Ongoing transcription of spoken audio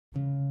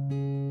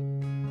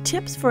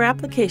Tips for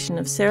application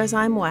of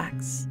Cerazyme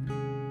wax.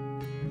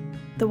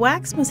 The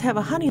wax must have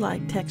a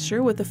honey-like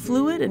texture with a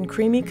fluid and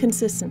creamy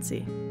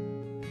consistency.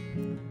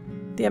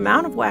 The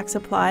amount of wax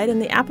applied and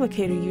the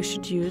applicator you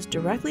should use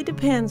directly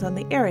depends on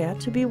the area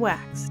to be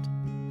waxed.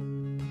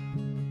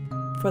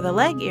 For the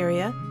leg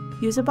area,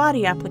 use a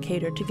body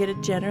applicator to get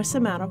a generous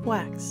amount of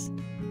wax.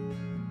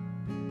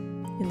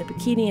 In the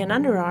bikini and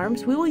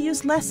underarms, we will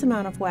use less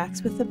amount of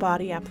wax with the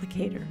body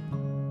applicator.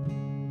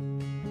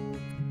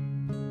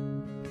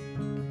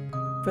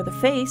 For the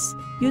face,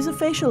 use a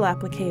facial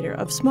applicator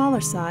of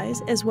smaller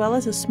size as well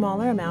as a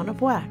smaller amount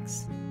of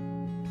wax.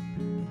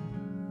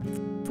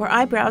 For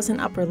eyebrows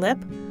and upper lip,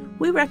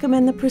 we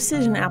recommend the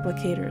precision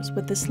applicators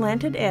with the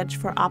slanted edge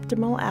for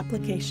optimal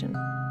application.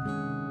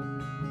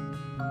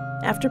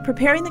 After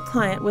preparing the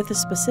client with the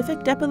specific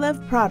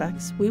Depalev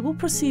products, we will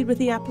proceed with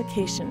the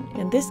application.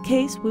 In this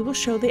case, we will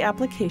show the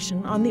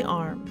application on the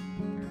arm.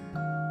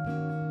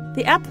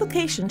 The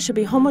application should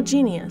be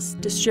homogeneous,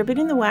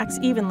 distributing the wax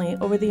evenly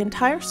over the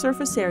entire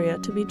surface area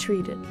to be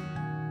treated.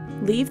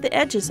 Leave the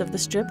edges of the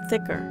strip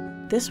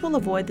thicker. This will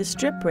avoid the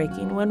strip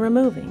breaking when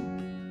removing.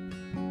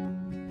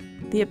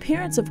 The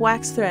appearance of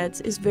wax threads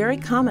is very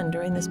common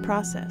during this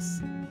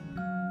process.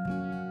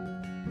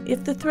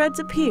 If the threads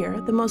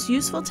appear, the most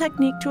useful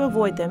technique to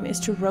avoid them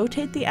is to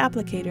rotate the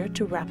applicator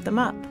to wrap them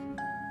up.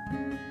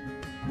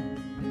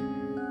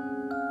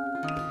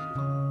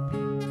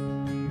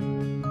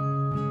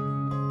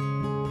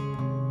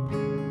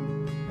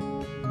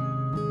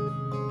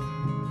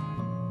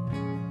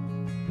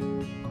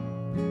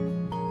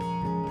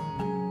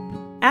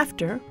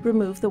 After,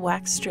 remove the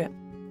wax strip.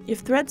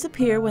 If threads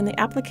appear when the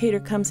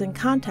applicator comes in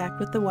contact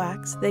with the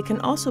wax, they can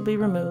also be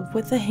removed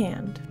with the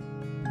hand.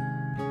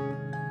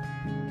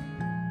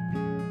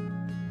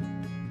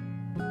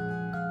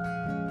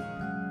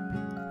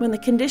 When the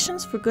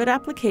conditions for good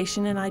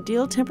application and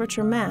ideal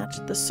temperature match,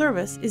 the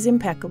service is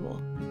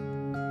impeccable.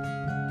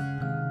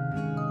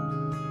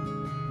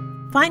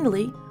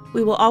 Finally,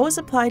 we will always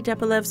apply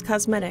Depalev's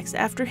cosmetics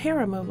after hair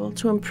removal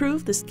to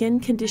improve the skin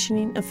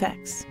conditioning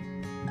effects.